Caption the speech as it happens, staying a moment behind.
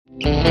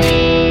This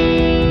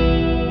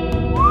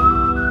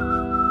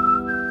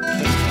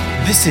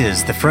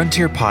is the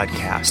Frontier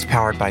Podcast,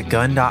 powered by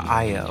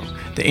Gun.io,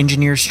 the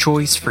engineer's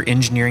choice for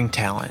engineering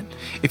talent.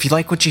 If you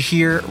like what you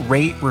hear,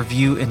 rate,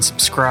 review, and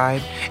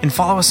subscribe, and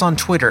follow us on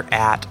Twitter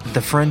at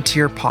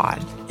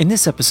TheFrontierPod. In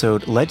this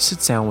episode, let's sit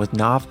down with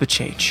Nav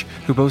Bachach,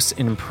 who boasts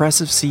an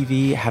impressive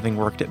CV, having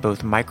worked at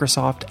both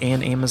Microsoft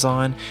and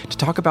Amazon, to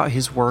talk about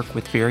his work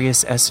with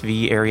various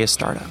SV area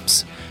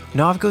startups.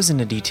 Nav goes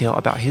into detail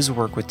about his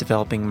work with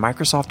developing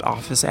Microsoft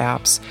Office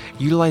apps,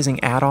 utilizing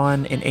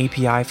add-on and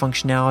API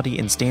functionality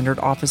in standard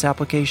Office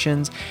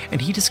applications,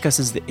 and he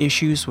discusses the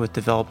issues with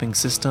developing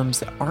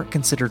systems that aren't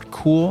considered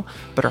cool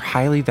but are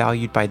highly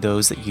valued by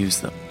those that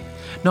use them.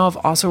 Nav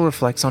also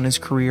reflects on his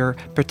career,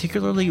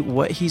 particularly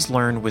what he's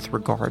learned with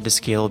regard to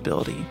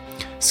scalability.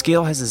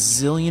 Scale has a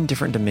zillion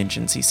different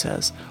dimensions, he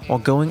says, while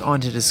going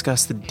on to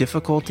discuss the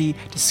difficulty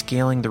to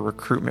scaling the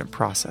recruitment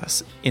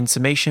process. In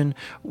summation,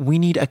 we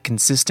need a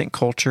consistent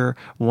culture,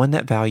 one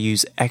that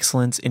values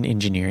excellence in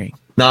engineering.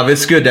 Nav,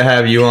 it's good to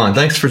have you on.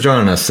 Thanks for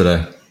joining us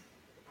today.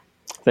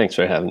 Thanks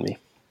for having me.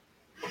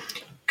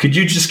 Could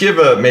you just give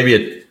maybe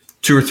a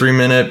 2 or 3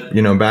 minute,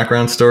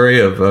 background story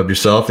of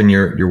yourself and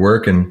your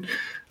work and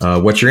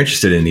what you're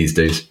interested in these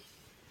days?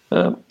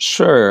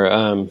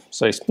 Sure.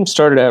 So I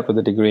started out with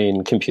a degree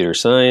in computer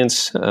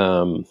science,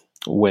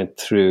 went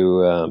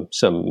through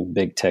some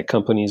big tech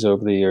companies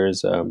over the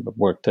years,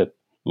 worked at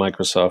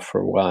Microsoft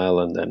for a while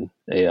and then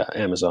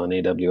Amazon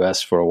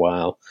AWS for a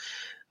while.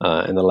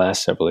 And the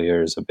last several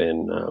years I've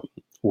been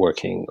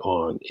working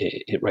on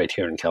it right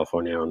here in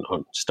California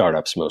on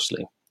startups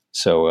mostly.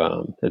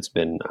 So it's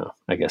been,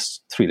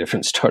 3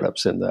 different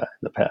startups in the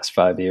past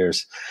 5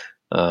 years.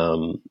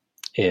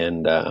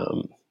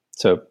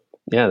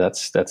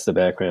 That's the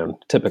background.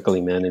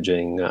 Typically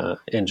managing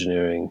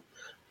engineering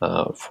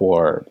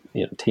for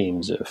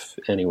teams of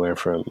anywhere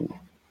from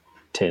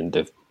 10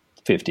 to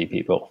 50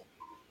 people.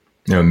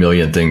 A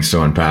million things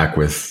to unpack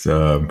with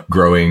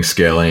growing,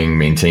 scaling,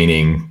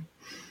 maintaining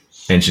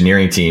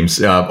engineering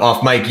teams.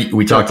 Off mic,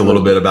 we talked a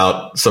little bit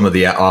about some of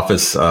the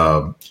Office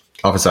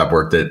app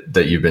work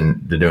that you've been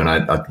doing.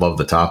 I love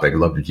the topic. I'd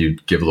love if you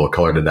give a little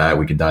color to that.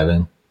 We could dive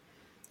in.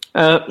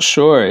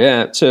 Sure.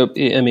 Yeah. So,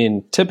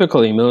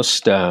 typically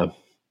most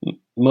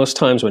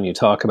times when you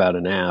talk about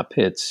an app,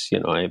 it's,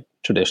 a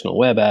traditional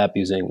web app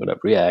using whatever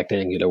React,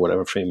 Angular,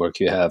 whatever framework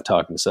you have,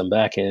 talking to some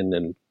backend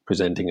and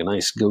presenting a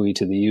nice GUI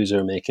to the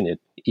user, making it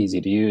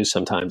easy to use.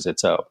 Sometimes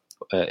it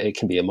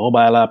can be a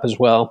mobile app as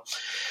well,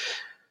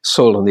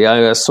 sold on the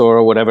iOS store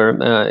or whatever.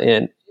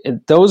 And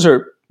those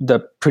are the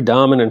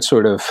predominant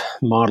sort of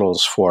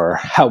models for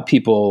how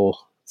people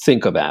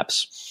think of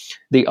apps.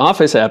 The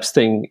Office apps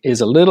thing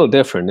is a little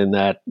different in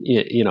that,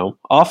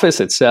 Office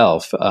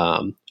itself,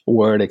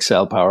 Word,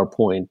 Excel,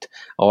 PowerPoint,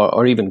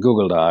 or even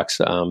Google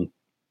Docs,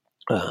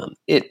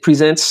 it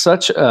presents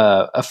such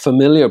a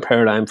familiar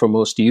paradigm for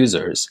most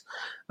users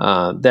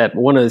that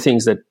one of the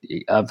things that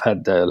I've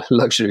had the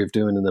luxury of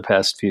doing in the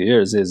past few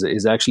years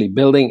is actually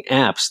building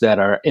apps that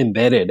are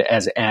embedded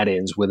as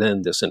add-ins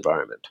within this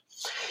environment.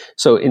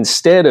 So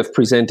instead of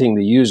presenting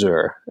the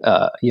user,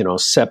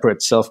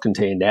 separate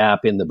self-contained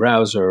app in the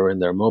browser or in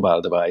their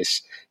mobile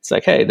device, it's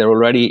like, hey, they're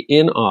already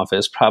in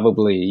Office,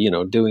 probably,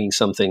 doing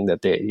something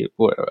that they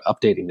were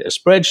updating their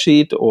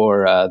spreadsheet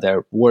or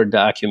their Word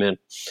document.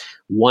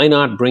 Why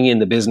not bring in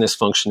the business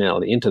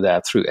functionality into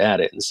that through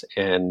add-ins?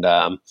 And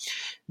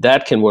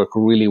that can work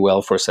really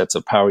well for sets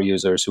of power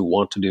users who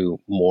want to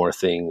do more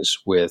things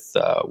with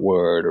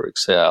Word or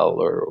Excel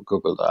or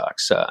Google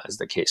Docs, as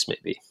the case may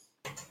be.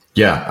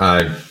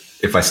 Yeah.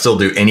 If I still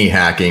do any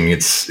hacking,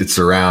 it's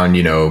around,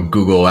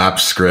 Google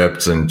Apps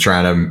scripts and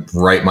trying to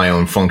write my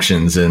own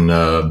functions in,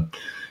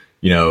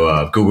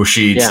 Google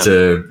Sheets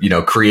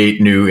to,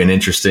 create new and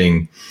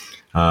interesting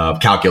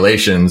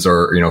calculations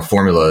or,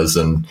 formulas.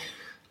 And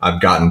I've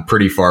gotten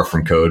pretty far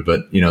from code,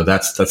 but,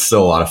 that's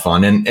still a lot of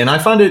fun. And I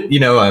find it,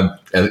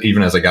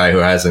 even as a guy who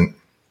hasn't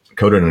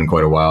coded in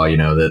quite a while,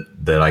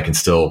 that I can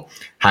still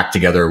hack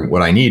together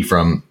what I need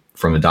from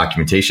the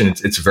documentation.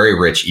 It's a very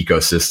rich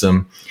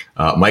ecosystem.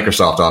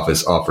 Microsoft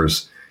Office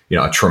offers,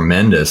 a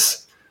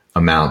tremendous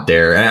amount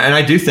there. And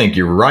I do think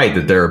you're right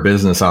that there are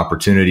business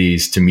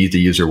opportunities to meet the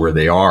user where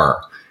they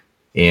are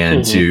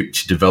and to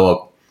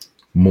develop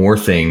more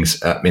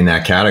things in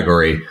that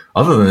category.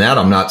 Other than that,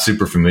 I'm not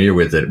super familiar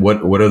with it.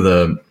 What's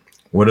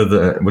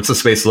the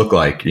space look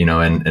like,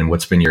 and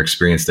what's been your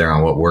experience there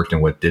on what worked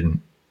and what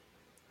didn't?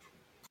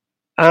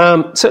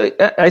 So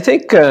I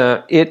think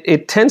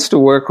it tends to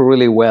work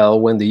really well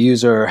when the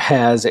user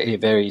has a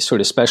very sort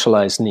of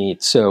specialized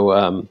need.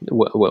 So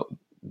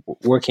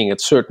working at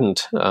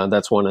Certent,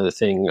 that's one of the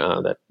things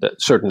that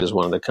Certent is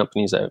one of the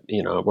companies that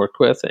I've worked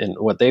with, and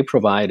what they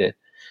provided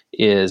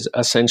is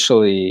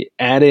essentially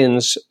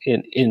add-ins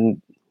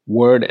in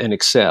Word and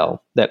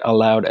Excel that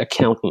allowed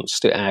accountants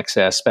to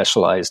access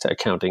specialized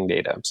accounting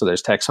data. So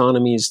there's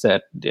taxonomies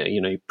that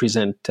you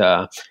present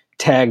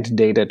tagged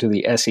data to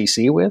the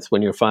SEC with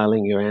when you're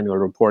filing your annual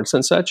reports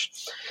and such.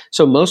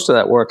 So most of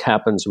that work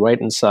happens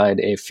right inside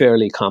a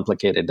fairly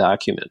complicated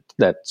document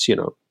that's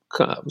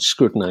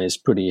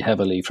scrutinized pretty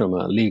heavily from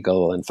a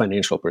legal and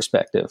financial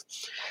perspective.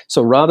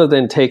 So rather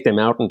than take them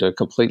out into a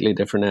completely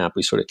different app,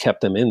 we sort of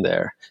kept them in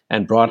there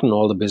and brought in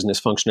all the business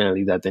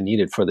functionality that they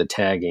needed for the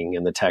tagging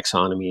and the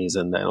taxonomies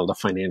and all the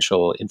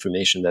financial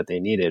information that they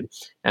needed,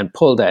 and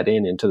pulled that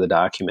into the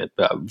document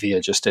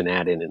via just an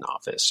add-in in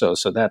Office. So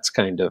that's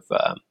kind of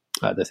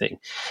the thing.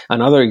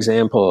 Another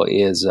example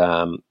is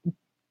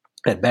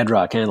at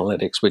Bedrock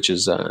Analytics, which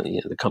is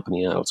the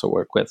company I also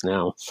work with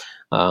now.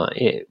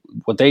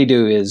 What they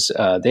do is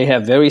they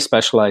have very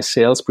specialized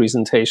sales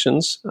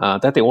presentations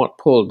that they want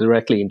pulled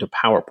directly into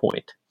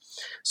PowerPoint.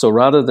 So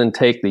rather than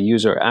take the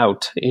user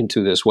out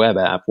into this web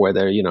app where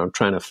they're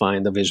trying to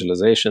find the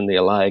visualization they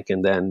like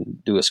and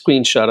then do a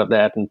screenshot of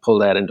that and pull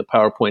that into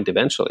PowerPoint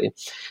eventually,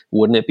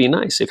 wouldn't it be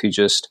nice if you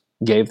just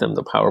gave them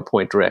the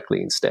PowerPoint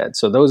directly instead?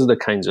 So those are the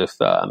kinds of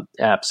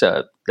apps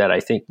that I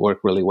think work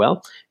really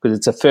well, because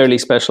it's a fairly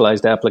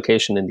specialized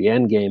application, and the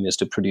end game is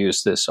to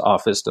produce this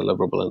Office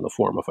deliverable in the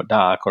form of a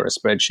doc or a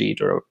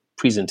spreadsheet or a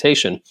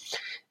presentation.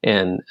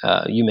 And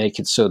you make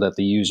it so that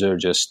the user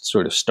just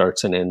sort of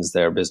starts and ends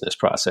their business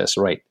process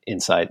right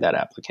inside that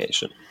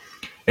application.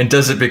 And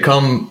does it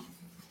become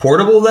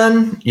portable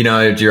then?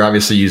 You're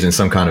obviously using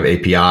some kind of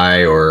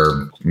API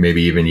or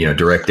maybe even,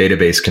 direct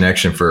database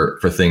connection for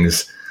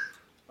things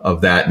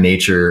of that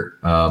nature.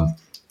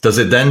 Does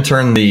it then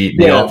turn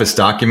the Office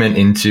document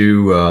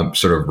into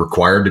sort of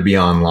required to be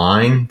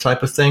online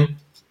type of thing?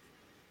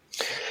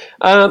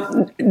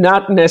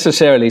 Not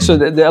necessarily. So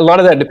a lot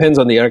of that depends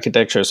on the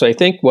architecture. So I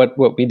think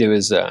what we do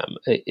is,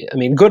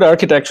 good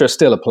architecture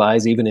still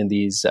applies even in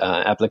these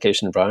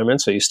application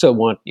environments. So you still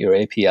want your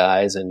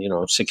APIs and,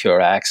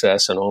 secure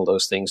access and all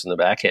those things in the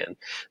back end.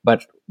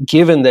 But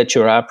given that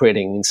you're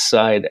operating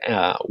inside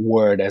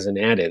Word as an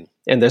add-in,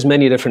 and there's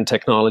many different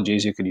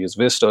technologies. You could use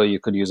Vista, you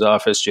could use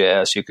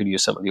Office.js, you could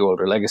use some of the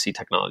older legacy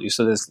technologies.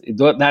 So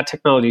that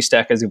technology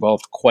stack has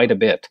evolved quite a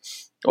bit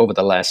over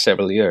the last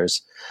several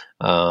years.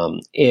 So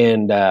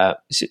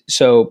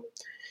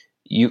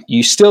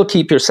you still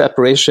keep your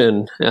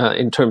separation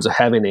in terms of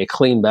having a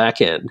clean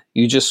backend.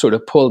 You just sort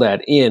of pull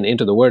that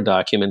into the Word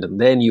document, and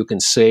then you can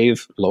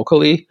save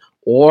locally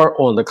or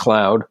on the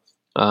cloud.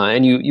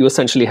 And you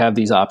essentially have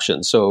these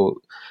options. So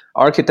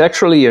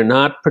architecturally, you're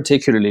not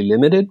particularly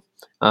limited,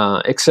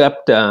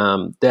 except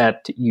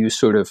that you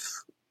sort of,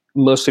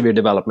 most of your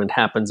development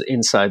happens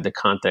inside the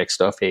context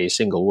of a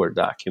single Word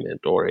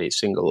document or a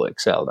single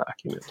Excel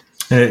document.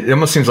 And it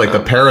almost seems like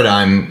the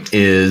paradigm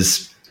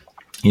is,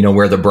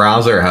 where the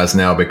browser has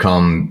now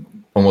become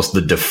almost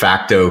the de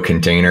facto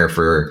container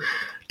for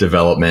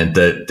development,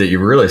 that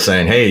you're really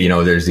saying, hey,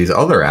 there's these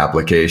other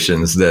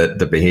applications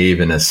that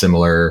behave in a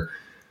similar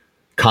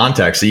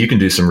context that you can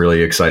do some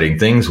really exciting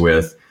things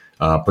with,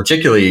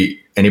 particularly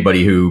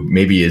anybody who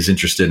maybe is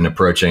interested in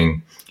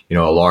approaching, a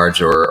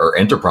large or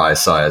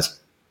enterprise size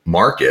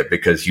market,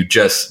 because you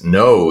just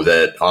know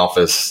that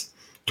Office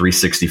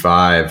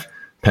 365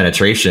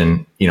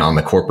 penetration, on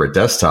the corporate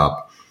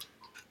desktop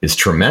is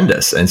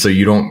tremendous. And so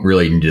you don't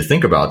really need to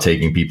think about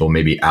taking people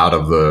maybe out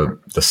of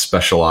the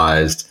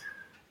specialized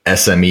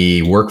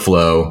SME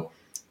workflow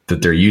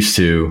that they're used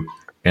to.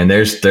 And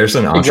there's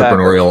an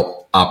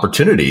entrepreneurial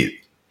opportunity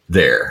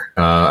there.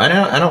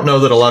 I don't know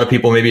that a lot of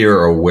people maybe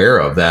are aware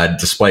of that,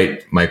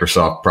 despite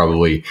Microsoft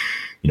probably,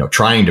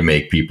 trying to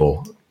make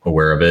people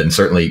aware of it. And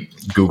certainly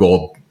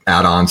Google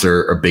add-ons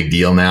are a big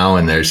deal now.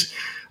 And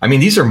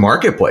these are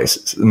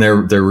marketplaces, and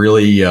they're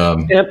really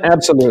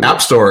absolutely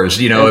app stores,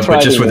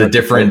 but just with a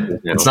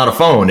different. It's not a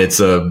phone; it's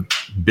a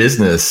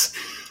business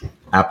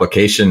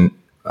application.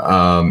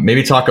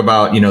 Maybe talk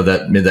about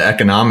the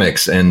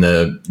economics and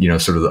the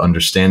sort of the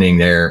understanding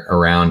there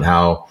around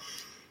how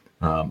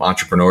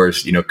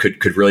entrepreneurs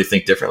could really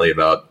think differently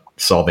about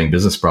solving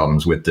business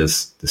problems with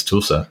this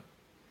tool set.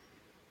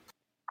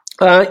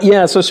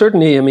 So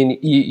certainly,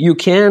 you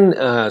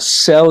can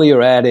sell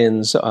your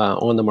add-ins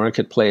on the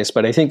marketplace,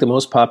 but I think the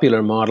most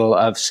popular model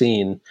I've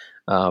seen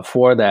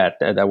for that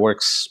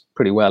works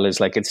pretty well is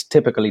it's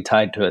typically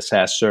tied to a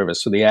SaaS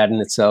service. So the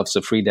add-in itself is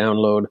a free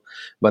download,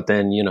 but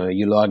then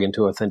you log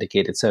into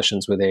authenticated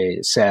sessions with a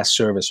SaaS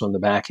service on the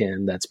back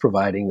end that's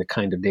providing the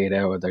kind of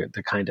data or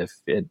the kind of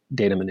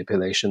data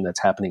manipulation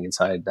that's happening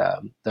inside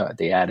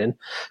the add-in.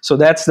 So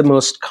that's the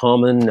most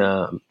common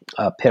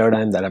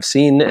paradigm that I've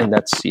seen, and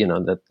that's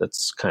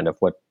that's kind of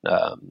what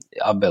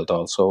I've built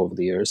also over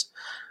the years.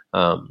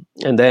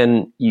 And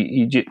then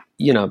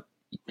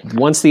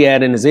once the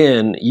add-in is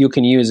in, you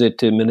can use it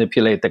to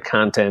manipulate the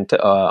content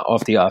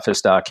of the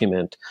Office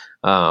document,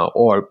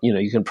 or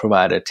you can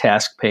provide a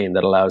task pane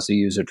that allows the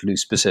user to do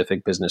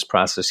specific business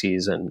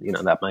processes, and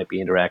that might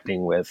be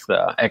interacting with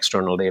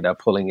external data,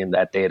 pulling in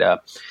that data,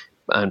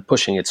 and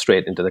pushing it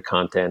straight into the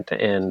content.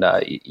 And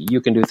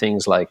you can do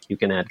things like you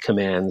can add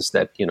commands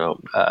that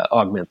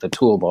augment the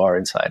toolbar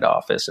inside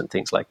Office and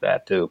things like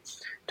that to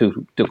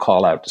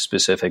call out the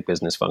specific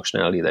business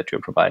functionality that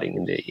you're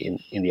providing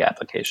in the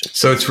application.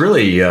 So it's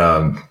really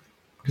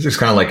it's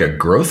kind of like a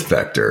growth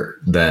vector.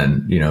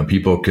 Then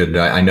people could.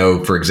 I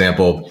know, for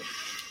example,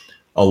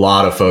 a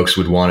lot of folks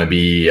would want to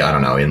be, I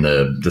don't know, in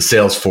the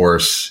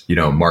Salesforce,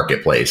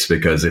 marketplace,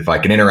 because if I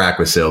can interact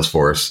with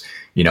Salesforce,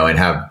 and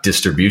have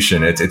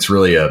distribution, it's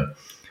really a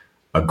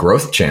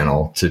growth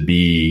channel to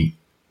be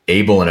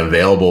able and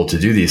available to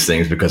do these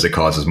things because it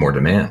causes more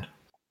demand.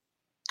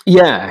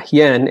 Yeah.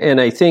 And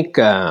I think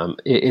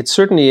it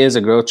certainly is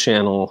a growth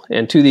channel.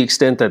 And to the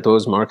extent that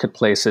those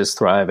marketplaces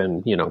thrive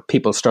and,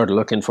 people start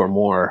looking for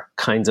more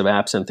kinds of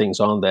apps and things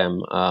on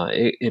them,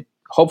 it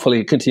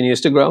hopefully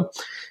continues to grow.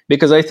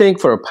 Because I think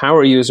for a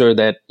power user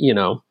that,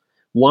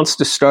 wants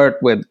to start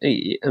with,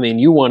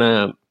 you want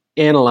to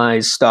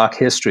analyze stock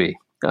history.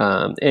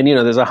 And,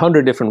 there's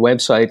 100 different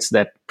websites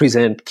that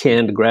present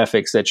canned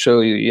graphics that show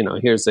you,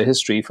 here's the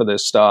history for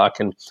this stock.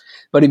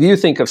 But if you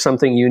think of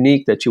something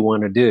unique that you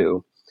want to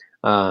do,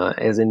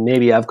 as in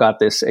maybe I've got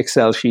this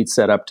Excel sheet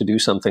set up to do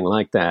something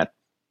like that,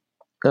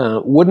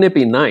 wouldn't it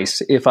be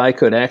nice if I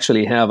could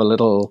actually have a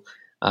little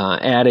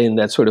add-in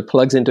that sort of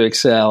plugs into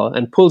Excel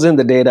and pulls in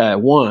the data I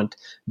want,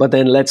 but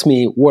then lets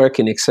me work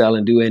in Excel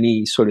and do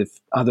any sort of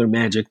other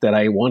magic that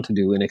I want to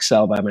do in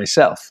Excel by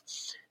myself?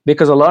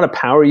 Because a lot of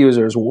power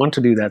users want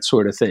to do that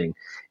sort of thing.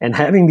 And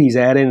having these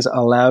add-ins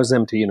allows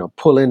them to,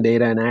 pull in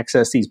data and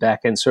access these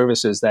back-end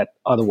services that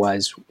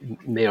otherwise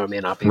may or may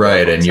not be.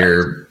 Right. And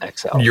you're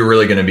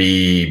really going to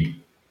be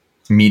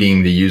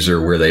meeting the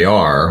user where they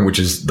are, which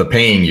is the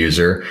paying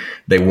user.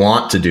 They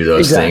want to do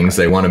those things.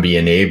 They want to be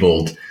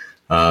enabled.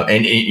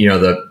 And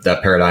that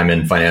paradigm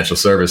in financial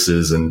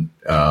services and,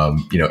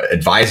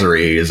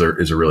 advisory is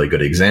a really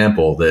good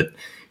example that,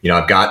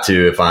 I've got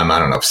to, if I'm,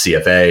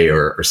 CFA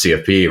or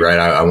CFP, right?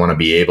 I want to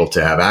be able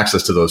to have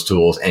access to those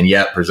tools and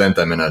yet present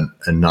them in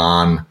a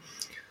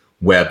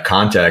non-web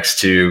context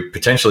to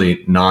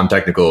potentially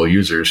non-technical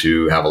users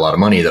who have a lot of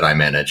money that I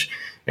manage.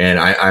 And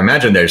I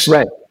imagine there's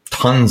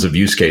tons of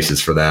use cases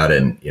for that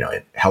in, in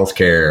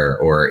healthcare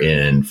or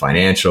in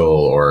financial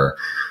or,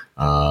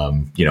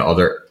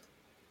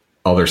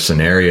 other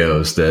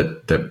scenarios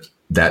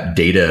that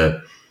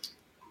data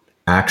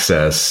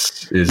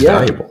access is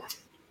valuable.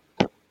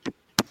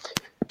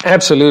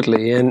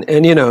 Absolutely. And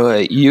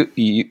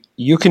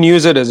you can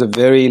use it as a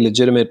very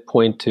legitimate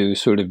point to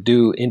sort of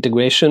do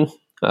integration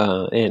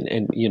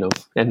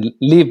and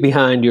leave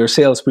behind your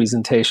sales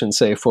presentation,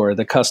 say, for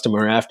the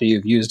customer after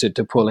you've used it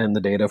to pull in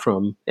the data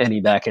from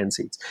any back-end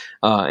seats,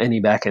 any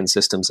back-end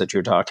systems that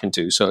you're talking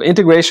to. So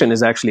integration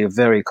is actually a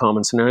very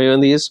common scenario in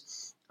these.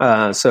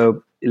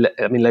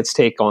 Let's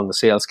take on the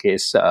sales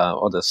case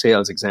or the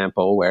sales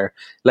example where,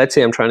 let's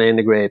say I'm trying to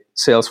integrate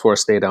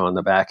Salesforce data on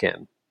the back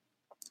end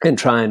and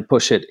try and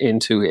push it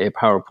into a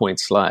PowerPoint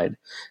slide.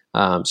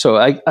 So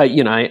I've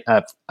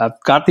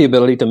got the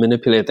ability to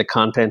manipulate the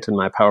content in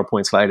my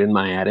PowerPoint slide in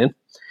my add-in.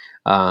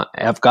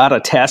 I've got a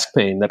task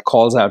pane that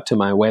calls out to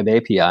my web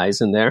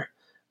APIs in there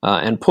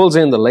and pulls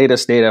in the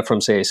latest data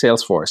from, say,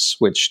 Salesforce,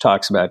 which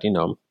talks about,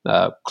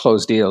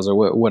 closed deals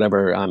or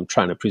whatever I'm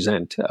trying to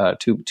present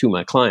to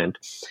my client.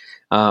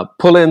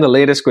 Pull in the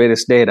latest,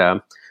 greatest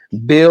data,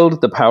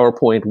 build the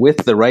PowerPoint with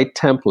the right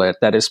template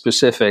that is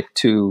specific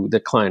to the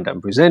client I'm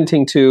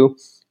presenting to,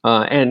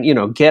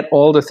 and get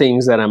all the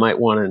things that I might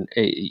want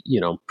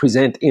to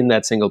present in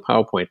that single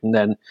PowerPoint, and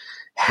then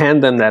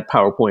hand them that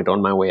PowerPoint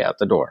on my way out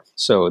the door.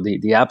 So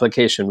the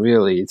application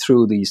really,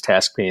 through these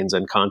task panes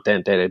and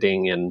content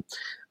editing and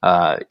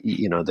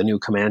the new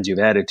commands you've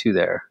added to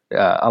there,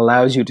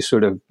 allows you to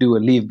sort of do a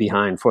leave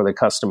behind for the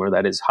customer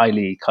that is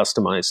highly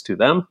customized to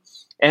them,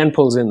 and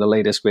pulls in the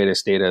latest,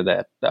 greatest data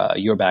that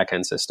your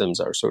backend systems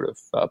are sort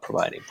of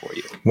providing for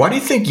you. Why do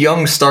you think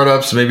young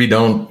startups maybe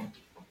don't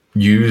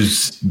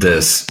use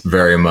this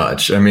very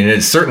much? I mean,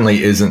 it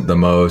certainly isn't the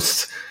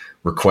most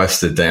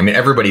requested thing. I mean,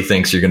 everybody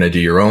thinks you're going to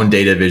do your own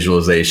data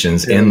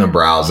visualizations in the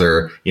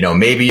browser.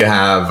 Maybe you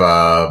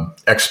have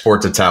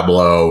export to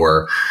Tableau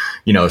or,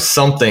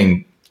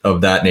 something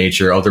of that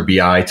nature, other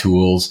BI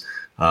tools.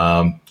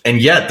 And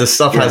yet this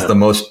stuff has the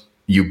most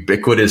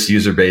ubiquitous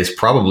user base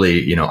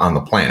probably, on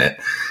the planet.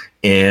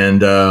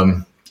 And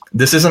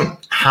this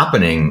isn't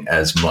happening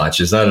as much.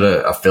 Is that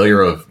a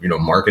failure of,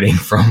 marketing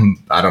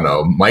from, I don't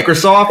know,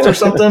 Microsoft or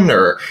something?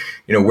 Or,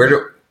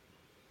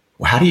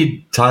 how do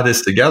you tie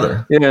this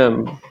together?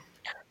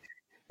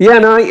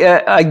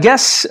 I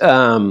guess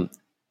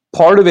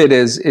part of it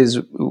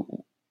is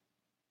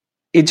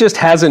it just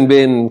hasn't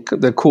been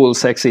the cool,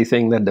 sexy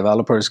thing that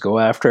developers go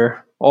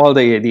after. All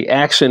the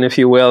action, if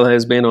you will,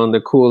 has been on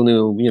the cool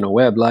new,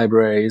 web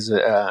libraries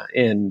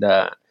and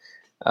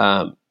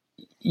on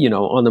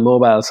the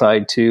mobile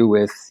side too,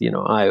 with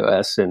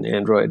iOS and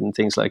Android and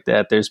things like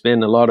that. There's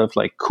been a lot of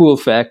cool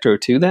factor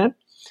to that,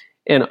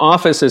 and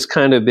Office has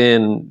kind of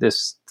been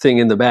this thing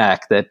in the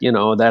back that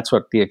that's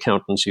what the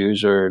accountants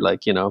use, or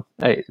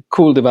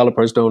cool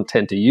developers don't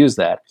tend to use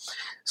that.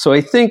 So I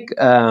think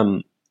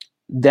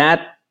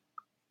that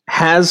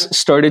has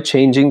started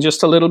changing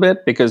just a little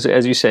bit, because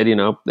as you said,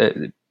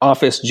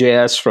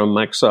 Office.js from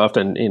Microsoft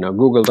and,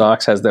 Google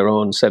Docs has their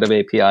own set of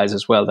APIs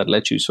as well that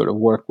let you sort of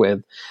work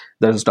with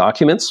those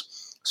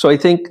documents. So I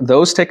think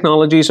those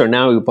technologies are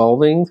now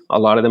evolving. A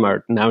lot of them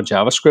are now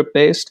JavaScript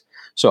based.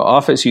 So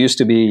Office used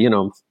to be,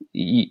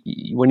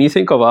 when you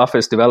think of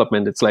Office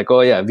development, it's like,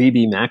 oh yeah,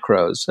 VB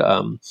macros.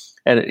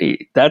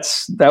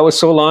 That was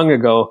so long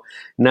ago.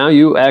 Now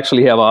you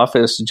actually have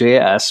Office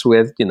JS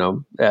with,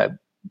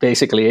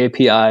 basically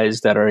APIs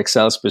that are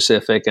Excel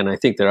specific. And I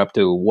think they're up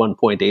to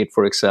 1.8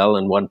 for Excel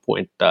and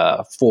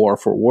 1.4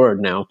 for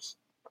Word now.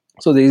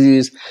 So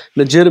these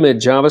legitimate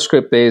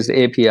JavaScript-based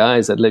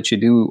APIs that let you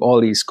do all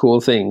these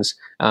cool things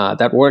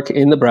that work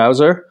in the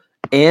browser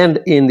and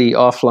in the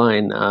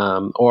offline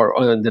or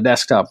on the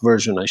desktop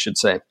version, I should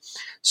say.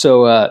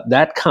 So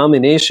that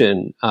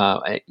combination,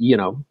 I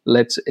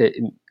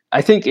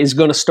think is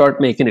going to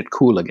start making it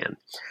cool again.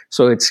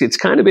 So it's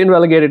kind of been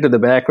relegated to the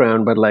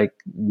background, but like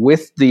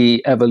with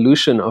the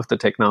evolution of the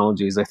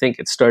technologies, I think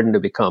it's starting to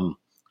become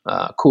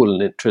cool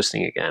and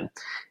interesting again.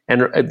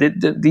 And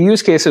the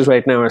use cases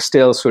right now are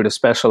still sort of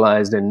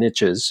specialized in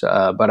niches,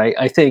 but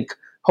I think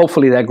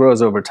hopefully that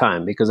grows over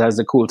time, because as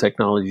the cool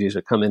technologies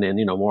are coming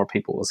in, more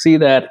people will see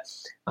that,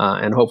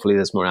 and hopefully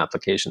there's more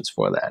applications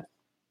for that.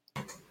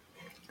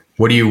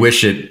 What do you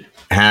wish it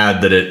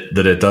had that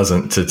it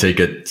doesn't, to take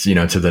it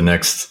to the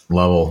next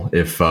level?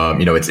 If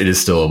it is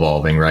still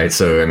evolving, right?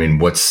 So I mean,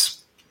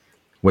 what's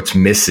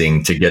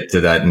missing to get to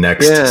that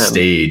next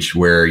stage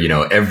where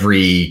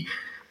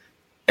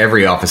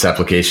every Office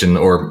application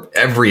or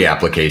every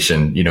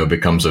application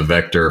becomes a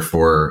vector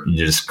for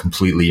just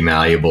completely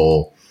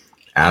malleable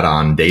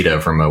add-on data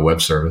from a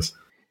web service?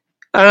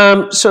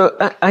 So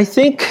I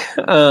think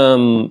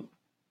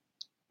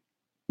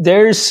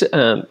there's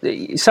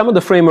some of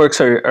the frameworks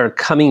are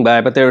coming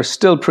by, but they're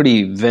still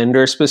pretty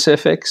vendor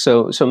specific.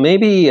 So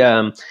maybe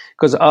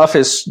because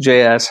Office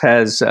JS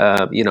has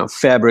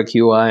Fabric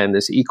UI and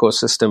this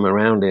ecosystem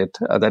around it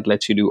that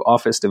lets you do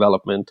Office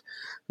development.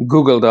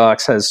 Google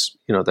Docs has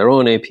their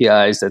own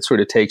APIs that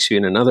sort of takes you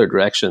in another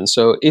direction.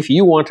 So if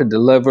you want to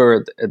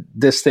deliver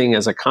this thing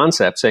as a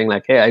concept, saying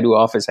like, hey, I do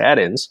Office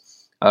add-ins,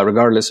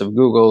 regardless of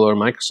Google or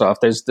Microsoft,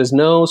 there's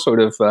no sort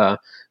of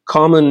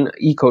common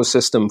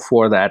ecosystem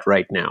for that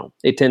right now.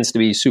 It tends to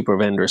be super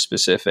vendor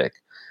specific,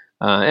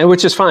 and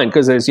which is fine,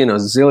 because there's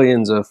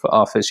zillions of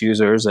Office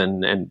users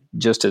and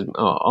just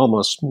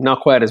almost not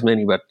quite as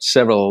many, but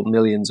several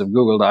millions of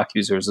Google Doc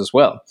users as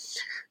well.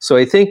 So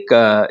I think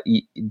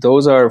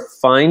those are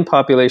fine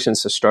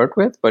populations to start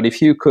with, but if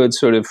you could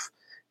sort of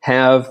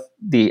have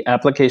the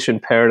application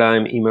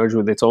paradigm emerge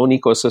with its own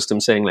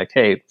ecosystem, saying like,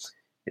 hey,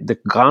 the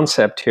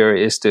concept here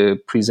is to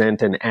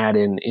present an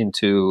add-in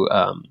into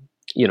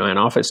an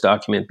Office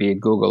document, be it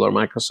Google or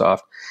Microsoft.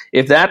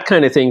 If that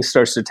kind of thing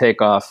starts to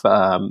take off,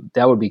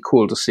 that would be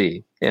cool to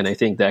see. And I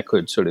think that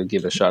could sort of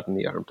give a shot in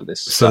the arm to this.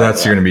 So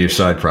that's going to be your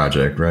side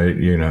project, right?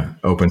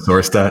 Open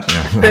source that?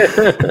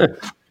 Yeah.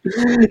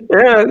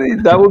 Yeah,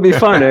 that would be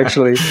fun,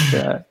 actually.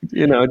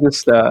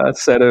 Just a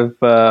set of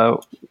the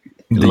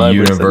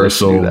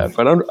universal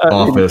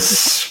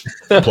Office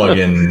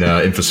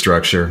plugin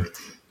infrastructure.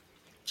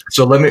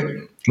 So let me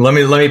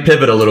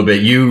pivot a little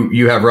bit.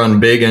 You have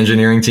run big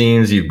engineering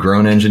teams. You've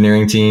grown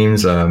engineering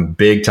teams.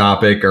 Big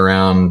topic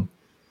around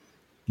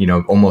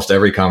almost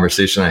every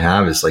conversation I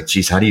have is like,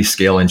 geez, how do you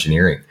scale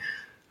engineering?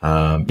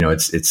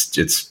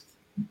 It's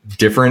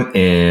different,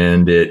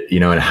 and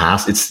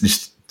it's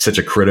just such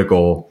a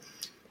critical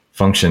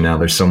function now.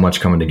 There's so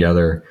much coming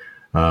together.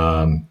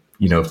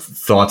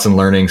 Thoughts and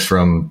learnings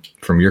from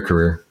your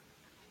career.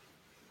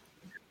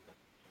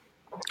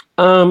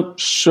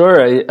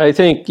 Sure. I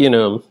think,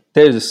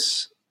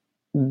 there's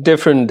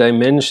different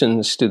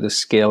dimensions to the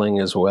scaling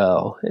as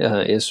well,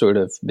 is sort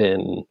of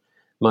been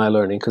my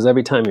learning, because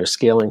every time you're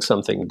scaling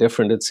something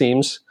different, it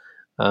seems.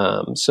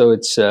 So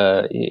it's,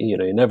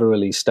 you never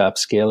really stop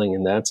scaling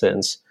in that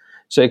sense.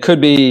 So it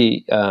could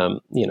be,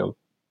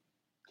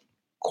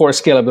 core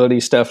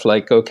scalability stuff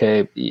like,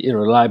 okay,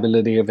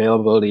 reliability,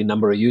 availability,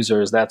 number of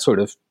users, that sort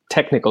of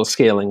technical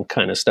scaling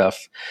kind of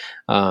stuff.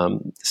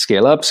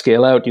 Scale up,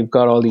 scale out. You've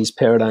got all these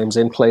paradigms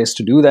in place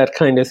to do that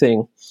kind of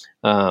thing.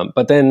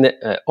 But then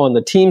on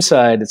the team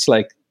side, it's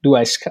like,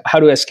 how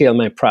do I scale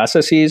my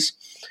processes?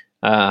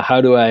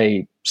 How do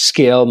I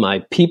scale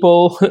my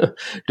people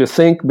to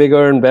think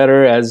bigger and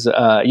better as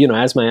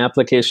my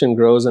application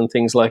grows and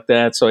things like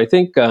that? So I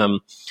think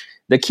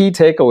the key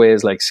takeaway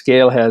is like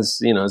scale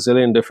has a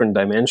zillion different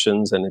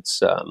dimensions, and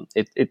it's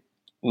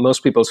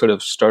most people sort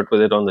of start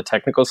with it on the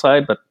technical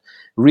side, but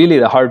really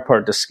the hard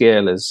part to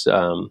scale is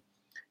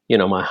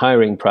my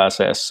hiring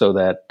process, so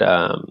that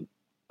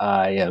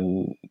I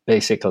am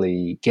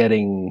basically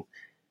getting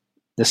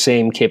the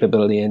same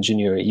capability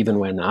engineer even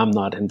when I'm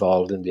not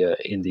involved in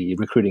the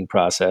recruiting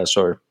process,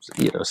 or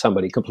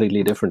somebody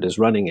completely different is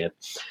running it.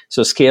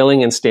 So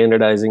scaling and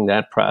standardizing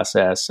that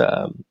process,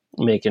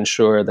 making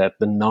sure that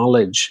the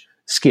knowledge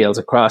scales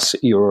across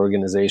your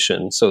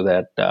organization, so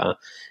that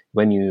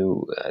when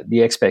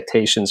the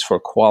expectations for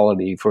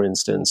quality, for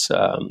instance,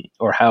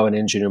 or how an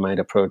engineer might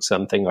approach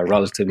something are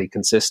relatively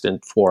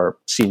consistent for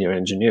senior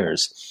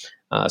engineers.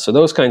 So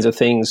those kinds of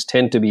things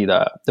tend to be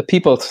the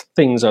people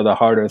things are the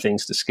harder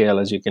things to scale,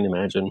 as you can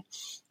imagine.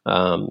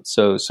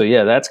 So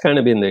yeah, that's kind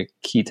of been the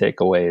key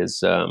takeaway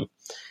is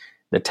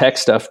the tech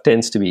stuff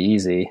tends to be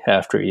easy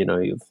after,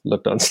 you've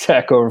looked on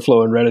Stack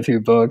Overflow and read a few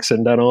books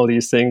and done all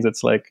these things.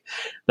 It's like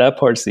that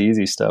part's the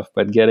easy stuff,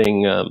 but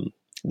getting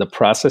the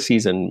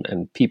processes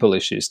and people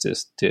issues to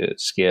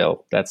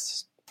scale,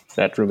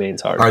 that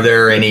remains hard. Are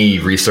there any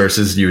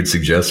resources you would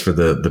suggest for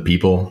the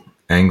people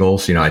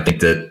angles? I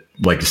think that,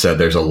 like you said,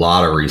 there's a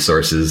lot of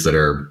resources that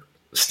are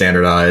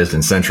standardized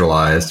and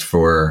centralized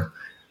for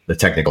the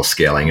technical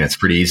scaling, and it's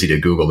pretty easy to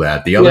Google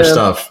that. The other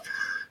stuff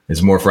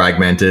is more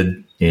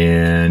fragmented,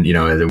 and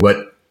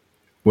what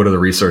are the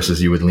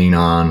resources you would lean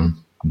on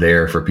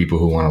there for people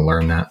who want to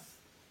learn that?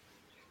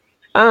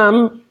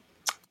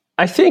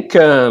 I think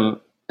a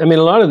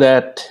lot of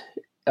that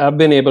I've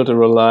been able to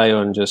rely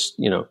on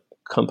just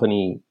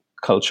company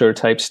culture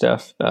type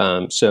stuff.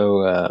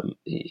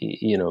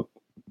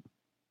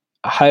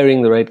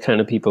 Hiring the right kind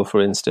of people,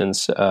 for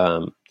instance.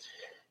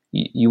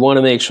 You want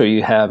to make sure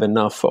you have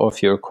enough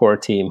of your core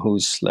team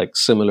who's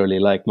similarly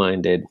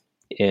like-minded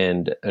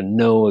and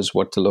knows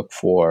what to look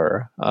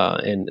for,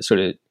 and sort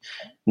of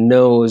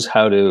knows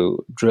how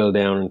to drill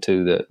down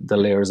into the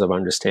layers of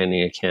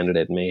understanding a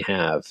candidate may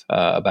have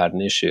about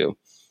an issue,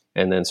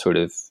 and then sort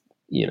of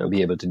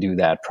be able to do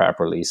that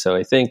properly. So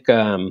I think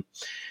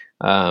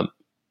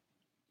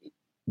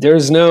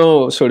there's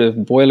no sort of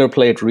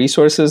boilerplate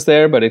resources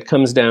there, but it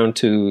comes down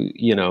to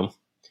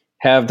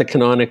have the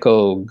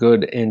canonical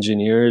good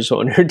engineers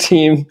on your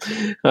team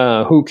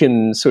who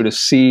can sort of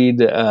seed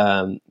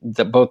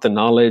both the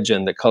knowledge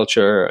and the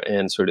culture,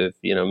 and sort of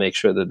make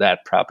sure that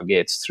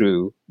propagates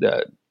through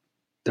the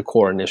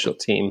core initial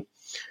team.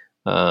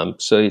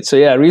 So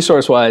yeah,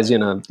 resource wise,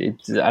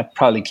 I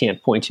probably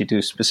can't point you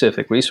to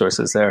specific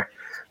resources there,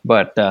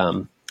 but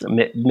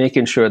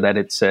making sure that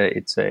it's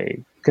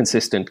a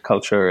consistent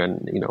culture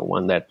and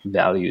one that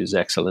values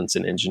excellence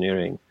in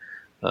engineering.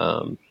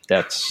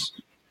 That's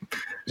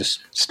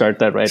just start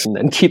that right and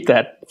then keep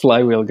that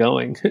flywheel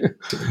going.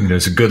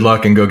 There's good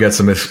luck and go get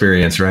some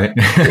experience, right?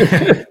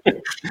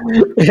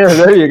 Yeah,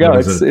 there you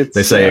go.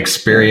 They say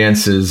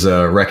experience is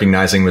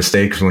recognizing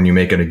mistakes when you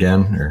make it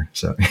again, or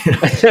so.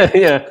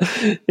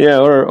 yeah,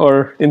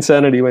 or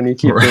insanity when you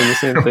keep doing the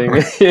same thing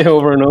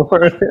over and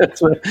over.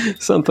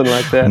 Something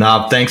like that.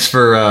 Nab, thanks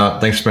for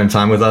spending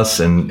time with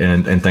us,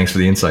 and thanks for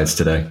the insights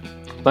today.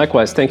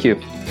 Likewise, thank you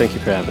for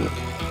having me.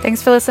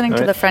 Thanks for listening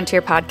to the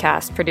Frontier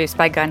Podcast, produced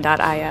by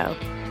Gun.io.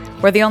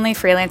 We're the only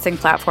freelancing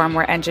platform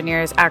where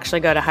engineers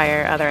actually go to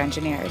hire other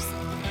engineers.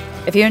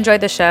 If you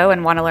enjoyed the show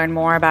and want to learn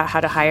more about how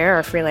to hire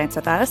or freelance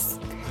with us,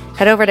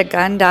 head over to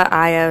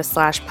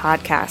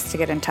gun.io/podcast to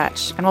get in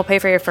touch, and we'll pay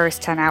for your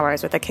first 10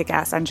 hours with a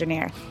kick-ass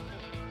engineer.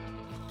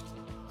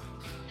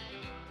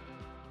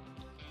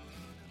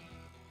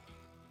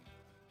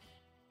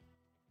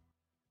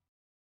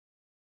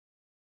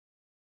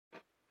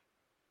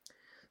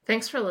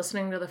 Thanks for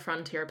listening to the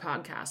Frontier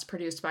Podcast,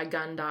 produced by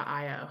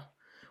Gun.io.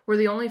 We're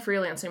the only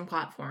freelancing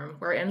platform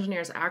where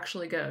engineers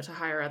actually go to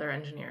hire other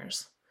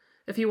engineers.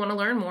 If you want to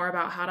learn more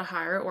about how to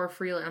hire or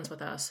freelance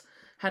with us,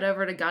 head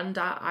over to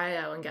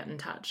Gun.io and get in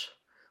touch.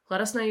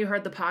 Let us know you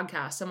heard the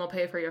podcast, and we'll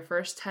pay for your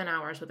first 10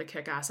 hours with a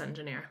kick-ass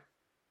engineer.